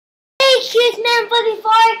here's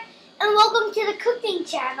Man44 and welcome to the cooking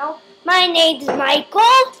channel. My name is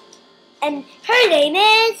Michael and her name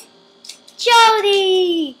is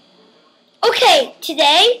Jody. Okay,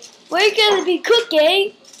 today we're going to be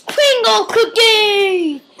cooking crinkle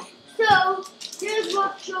cookies. So, here's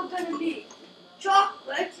what you're going to be.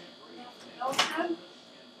 Chocolate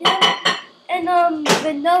and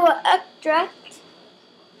vanilla extract.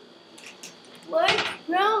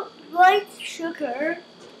 White sugar,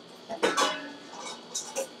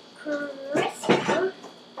 crinkle.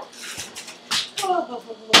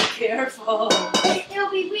 Oh, careful. It'll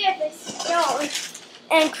be weird if it smells.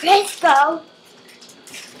 And Crisco.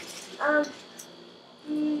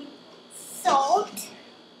 Salt.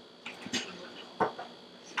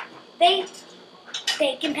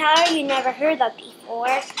 Baking powder you never heard of before.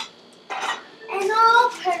 And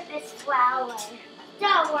all-purpose flour. So,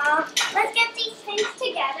 let's get these things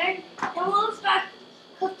together and we'll start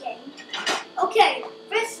cooking. Okay,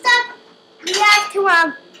 first up, we have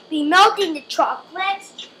to be melting the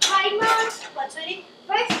chocolate. Right, Mom? What, sweetie?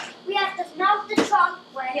 First, we have to melt the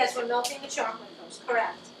chocolate. Yes, we're melting the chocolate first,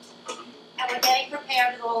 correct. And we're getting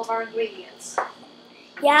prepared with all of our ingredients.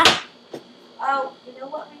 Yeah. Oh, you know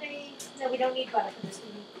what we need? No, we don't need butter for this,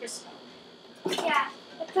 we need Crisco. Yeah,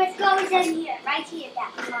 the Crisco is in here, right here,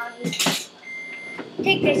 that Mommy.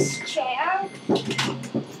 Take this chair.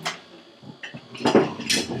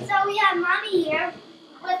 So we have Mommy here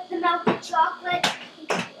with the melted chocolate.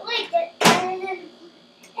 Wait, and then,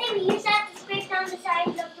 hey, we use that to scrape down the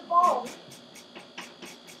sides of the bowl.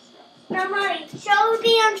 Now, Mommy, show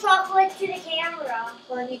the chocolate to the camera.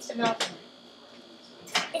 Well, it needs to melt.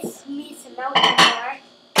 It needs to melt more.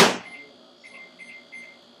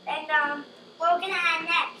 And what we're gonna add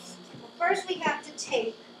next? Well, first we have to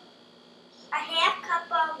take. A half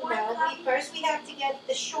cup of one cup. First we have to get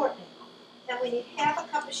the shortening. Now we need half a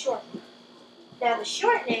cup of shortening. Now the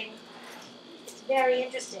shortening, it's very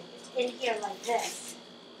interesting. It's in here like this,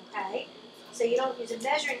 okay? So you don't use a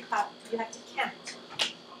measuring cup, you have to count.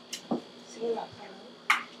 See, look,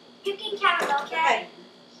 you can count, okay?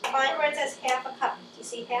 Find where it says half a cup. Do you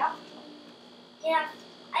see half? Yeah.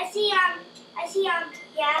 I see, yeah.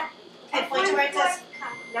 Okay, point to where it says,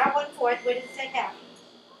 not 1/4, where does it say half?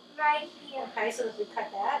 Right here. Okay, so if we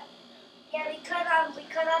cut that. Yeah, we cut up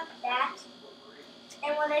that.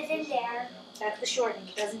 And what is in there. That's the shortening.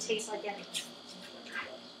 It doesn't taste like anything.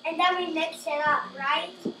 And then we mix it up,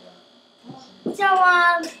 right? So,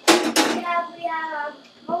 we have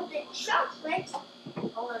molten chocolate.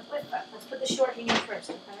 Hold on, let's put the shortening in first,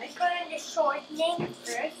 okay? Put in the shortening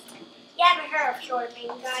first. You haven't heard of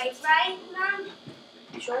shortening, guys, right, Mom?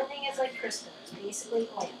 Shortening is like Crisco. It's basically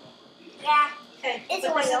oil. Yeah. Okay, It's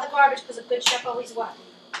put this in oil. the garbage because a good chef always what?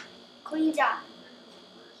 Cleans up.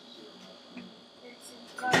 This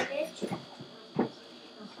is garbage.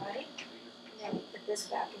 Okay. Now we put this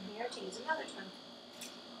back in here to use another time.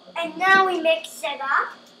 And now we mix it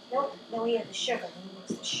up. Nope. Then we add the sugar. Then we mix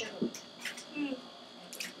the sugar.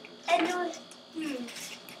 And do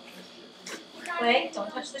Wait,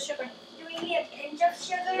 don't touch the sugar. Do we need a pinch of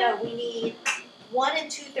sugar? No, we need 1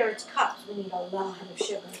 2/3 cups. We need a lot of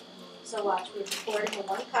sugar. So watch, we're pouring in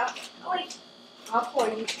 1 cup. Oh, wait. I'll pour,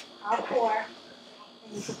 and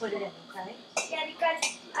you can put it in, okay? Yeah,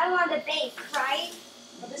 because I want to bake, right?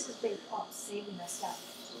 Well, this is baked. Oh, see, we messed up.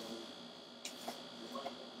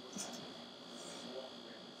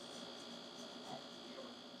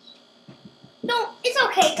 No, it's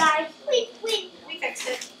okay, guys. We fixed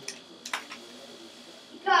it.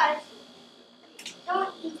 Because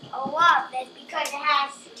don't eat a lot of it because it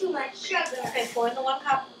has too much sugar. Okay, pour in the 1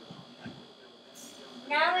 cup.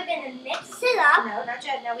 Now we're gonna mix it up. No, not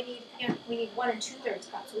yet. Now we need 1 2/3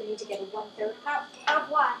 cups. So we need to get a 1/3 cup. Of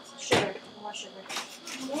what? Sugar. More sugar.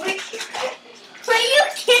 More sugar. Are you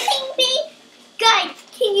kidding me? Guys,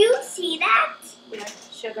 can you see that? Yeah,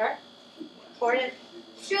 sugar. Pour it in.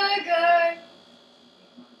 Sugar.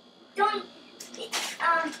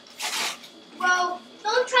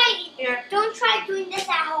 Don't try doing this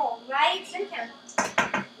at home, right?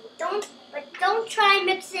 Don't try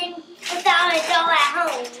mixing without a dough at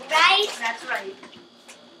home, right? That's right.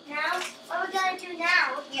 Now, what we're gonna do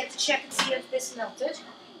now? We have to check and see if this melted.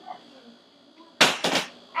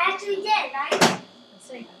 Actually did, right? Let's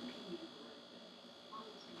see.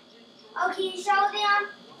 Oh, can you show the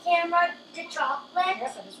camera the chocolate?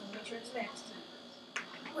 Yes, I just want to make sure it's mixed.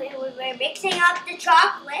 We're mixing up the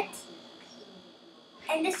chocolate.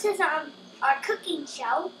 And this is our cooking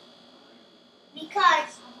show.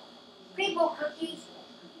 Because crinkle cookies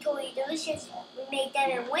totally delicious. We made them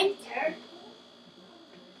in winter.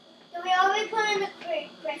 So we already put in the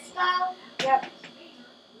Crisco. Yep.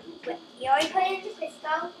 You already put it in the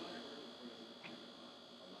Crisco.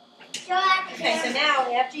 Show that to Okay, so Karen.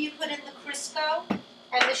 now after you put in the Crisco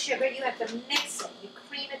and the sugar, you have to mix it. You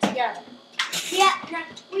cream it together. Yeah, now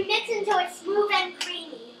we mix it until it's smooth and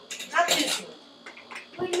creamy. Not too smooth.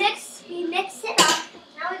 We mix it up.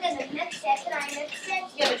 Now we're gonna mix it. Can I mix it?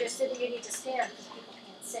 Yeah, but you're sitting, you need to stand because people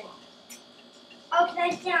can't see. Oh,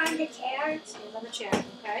 can I stand on the chair? Stand on the chair,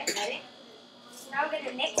 okay? Ready? Now we're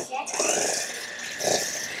gonna mix it.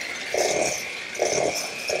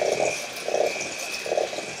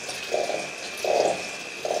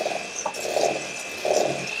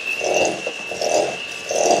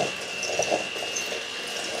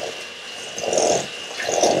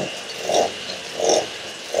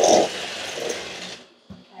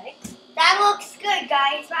 Okay. That looks good,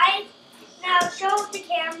 guys, right? Now show the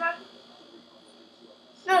camera.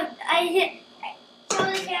 No,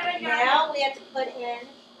 show the camera now. Now we have to put in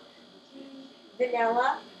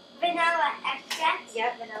vanilla. Vanilla extract.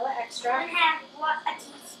 Yeah, vanilla And extra. have what, a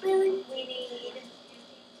teaspoon? We need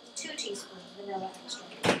 2 teaspoons vanilla extra.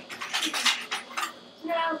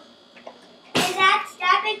 No. And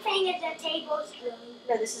that big thing is a tablespoon.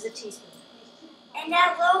 No, this is a teaspoon. And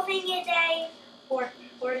that little thing is a, Pour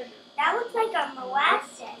it in. that looks like a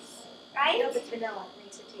molasses, right? No, it's vanilla. It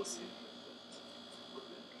makes it taste.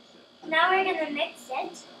 Now we're gonna mix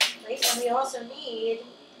it. Right, and we also need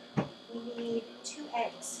 2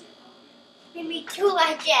 eggs. We need 2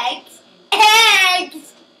 large eggs.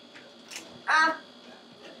 Eggs!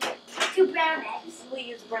 2 brown eggs. We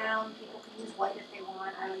use brown. People can use white if they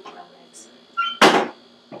want. I like brown eggs.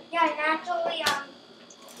 Yeah, naturally,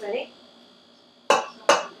 Ready?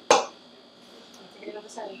 Take it on the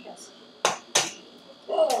side of this.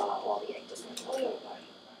 Oh, all the egg just went all over.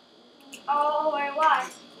 oh, or what?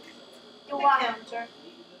 The The what? counter.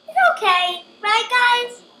 It's okay, right,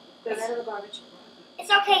 guys? Go down to the garbage.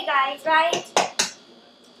 It's okay, guys, right?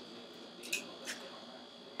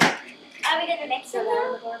 Are we gonna mix it Go down now?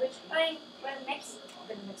 to the garbage. We're gonna mix. I'm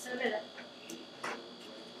gonna mix it in a minute.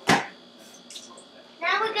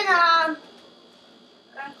 Now we're gonna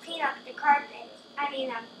clean up the carpet.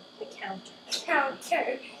 The counter.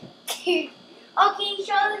 Counter. Oh, can you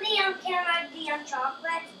show the camera the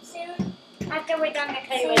chocolate soon? After we're done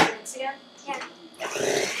mixing. Okay, you ready to mix again? Yeah.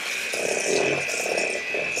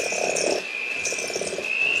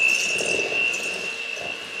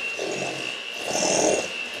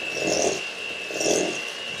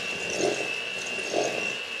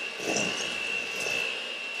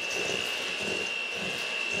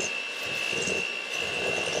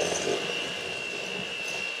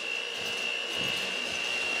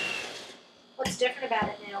 What's different about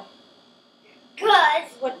it now? Good.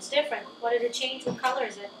 What's different? What did it change? What color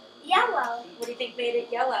is it? Yellow. What do you think made it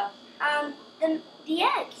yellow? The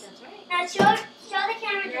eggs. That's right. Now show the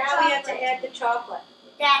camera the Now chocolate. we have to add the chocolate.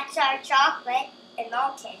 That's our chocolate and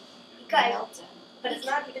melted. Because Melted. But it's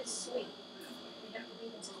not even sweet. We have to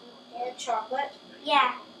beat it to add chocolate.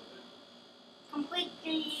 yeah,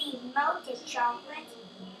 completely melted chocolate.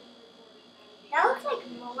 That looks like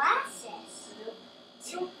molasses.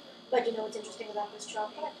 But you know what's interesting about this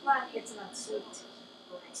chocolate? What? It's not sweet.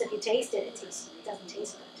 So if you taste it, it doesn't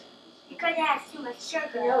taste good. Because it has too much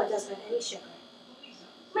sugar. No, it doesn't have any sugar.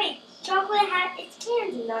 Wait, chocolate has it's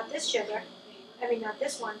candy. Not this sugar. I mean, not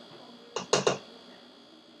this one.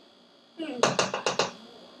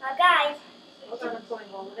 Now guys, Hold on, I'm pouring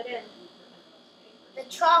all of it in. the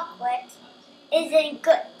chocolate isn't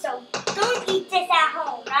good. So don't eat this at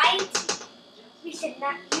home, right? You guys should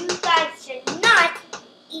not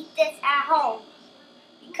eat this at home.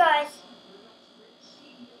 Because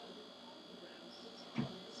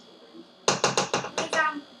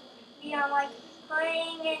we like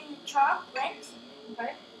putting in the chocolate.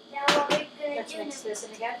 Okay. Now what we're gonna Let's do mix this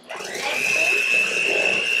in again. next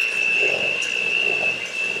thing.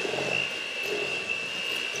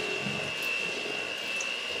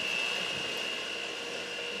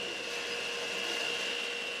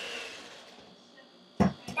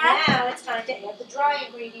 Now it's time to add the dry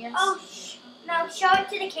ingredients. Oh, now show it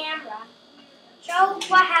to the camera. Show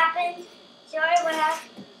what happened. Show it what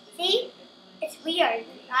happened. See? It's weird,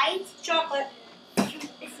 right? Chocolate.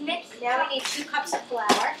 It's mixed. Now we need 2 cups of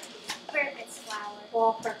flour. Purpose flour.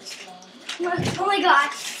 All-purpose flour. Oh my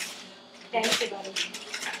gosh. Thank you, buddy.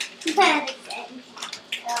 Medicine.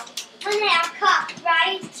 1.5 cup,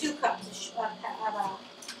 right? 2 cups of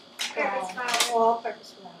Purpose flour.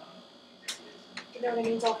 All-purpose flour. You know what it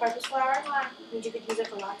means, all-purpose flour? What? It means you could use it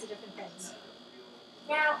for lots of different things.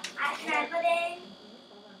 Now, can I put it in?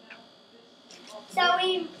 So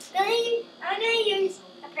I'm gonna use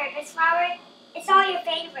a purpose flour. It's all your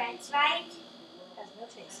favorites, right? Doesn't No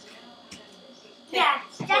taste. Yeah,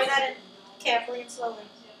 Pour that's, that in carefully and slowly.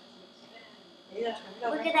 There you go, turn it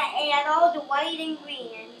over. we're gonna add all the white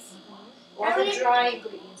ingredients. All the dry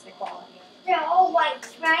ingredients, they call it. They're all white,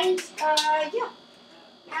 right? Yeah.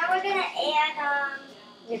 Now we're gonna add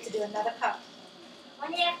We have to do another cup.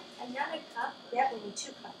 another cup Yep, we need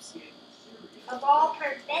 2 cups. of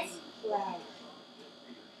all-purpose. Flour.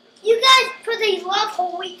 You guys pretty love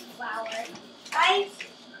whole wheat flour, right?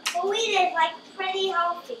 Whole wheat is like pretty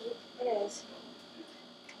healthy It is.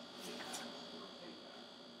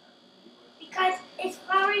 because is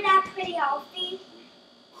flour not pretty healthy?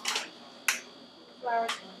 Flour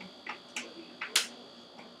is fine.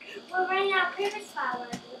 We're running out of purpose flour.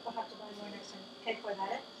 We'll have to buy more next time. Okay, pour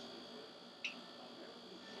that in.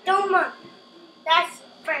 Don't mind. That's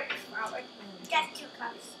purpose flour. That's 2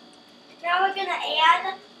 cups. Now we're gonna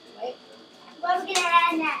add. Wait. What are we gonna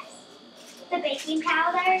add next? The baking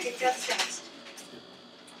powder. Get just next.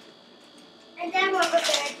 And then what we're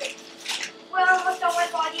gonna do? We're almost done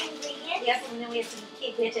with all the ingredients. Yep, and then we have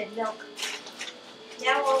to add milk.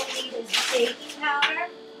 Now all we need is baking powder.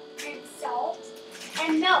 And salt.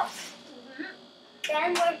 And milk.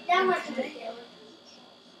 Then what do we do?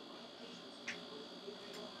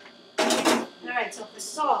 Alright, so for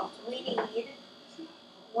salt, we need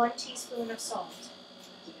 1 teaspoon of salt.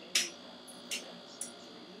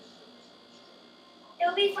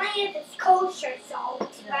 It'll be funny if it's kosher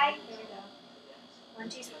salt, right? There we go. 1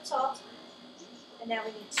 teaspoon salt. And now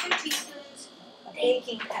we need 2 teaspoons of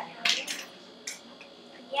baking powder.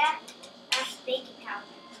 Yeah, that's baking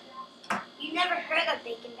powder. You never heard of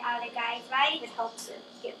baking powder, guys, right? It helps it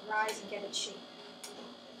get rise and get its shape.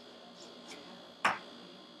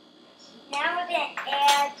 Now we're gonna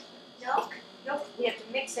add milk. Nope, we have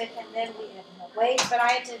to mix it and then we add milk. Wait, but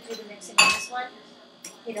I have to do the mixing on this one.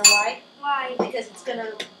 You know why? Why? Because it's going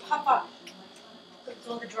to puff up. It's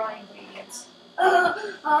all the dry ingredients.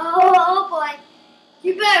 Oh boy.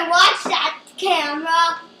 You better watch that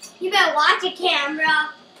camera. You better watch the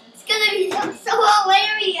camera. It's gonna be so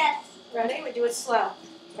hilarious. Ready? We do it slow.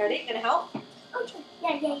 Ready? Gonna help? Okay.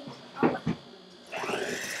 Yeah. Oh.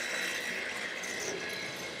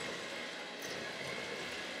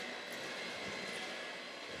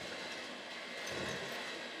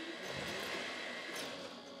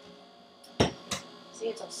 See,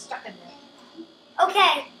 it's all stuck in there.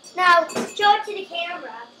 Okay, now show it to the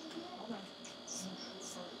camera. Hold on.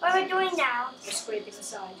 What we're doing now, We're scraping the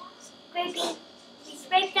side. scraping, we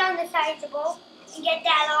scrape down the sides of bowl and get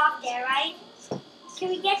that off there, right? Can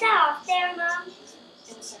we get that off there, Mom?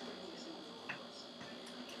 In a second.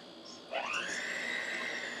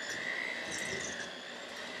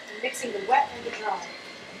 We're mixing the wet and the dry.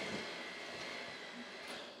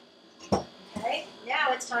 Okay,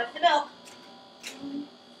 now it's time for the milk.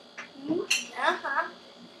 Uh-huh.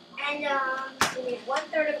 And, We need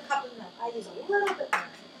 1/3 of a cup of milk. I use a little bit more.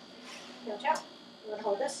 No, Joe? You want to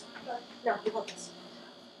hold this? No, you hold this.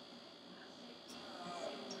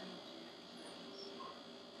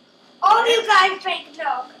 all of you guys drink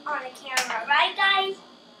milk on the camera, right, guys?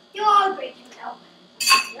 You all drink milk.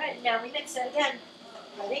 All right, now we mix it again.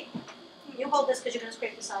 Ready? You hold this because you're going to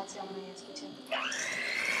scrape the sides down when I ask you to.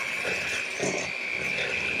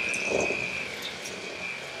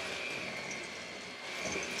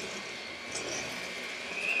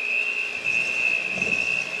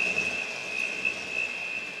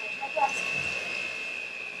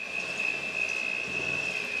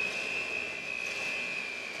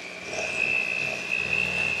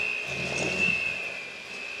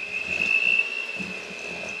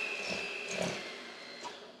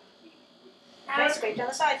 Okay, scrape down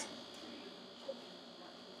the sides.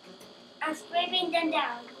 I'm scraping them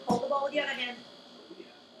down. Hold the bowl with the other hand.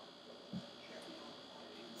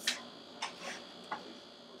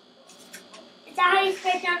 Is that how you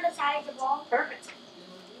scrape down the sides of the bowl? Perfect.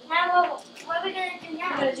 Now, what are we going to do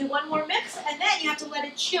now? We're going to do one more mix, and then you have to let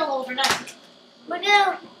it chill overnight. We're going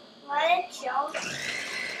to let it chill.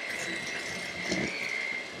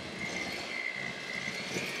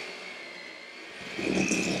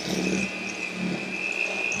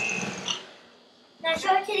 Now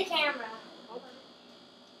show it to the camera. Hold on.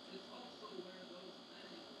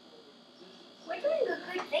 We're doing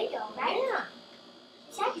a good video, right? Yeah.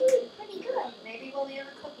 It's actually pretty good. Maybe we'll be on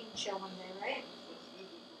a cooking show one day, right?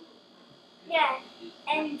 Yeah,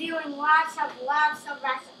 and doing lots of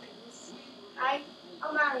recipes. Right?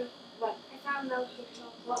 Oh, Mommy. What? I found milk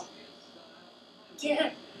chocolate.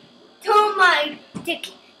 Yeah. Don't mind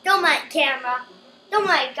camera. Don't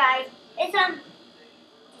mind, guys. It's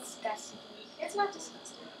disgusting. It's not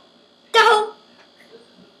disgusting. Don't.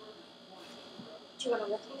 Do you want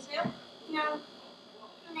to lift these now? No.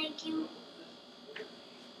 thank you.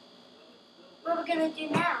 What are we gonna do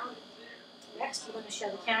now? Next, we're going to show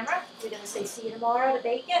the camera. We're going to say, see you tomorrow to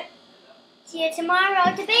bake it. See you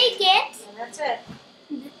tomorrow to bake it. And that's it.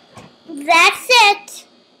 That's it.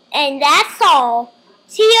 And that's all.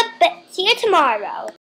 See you tomorrow.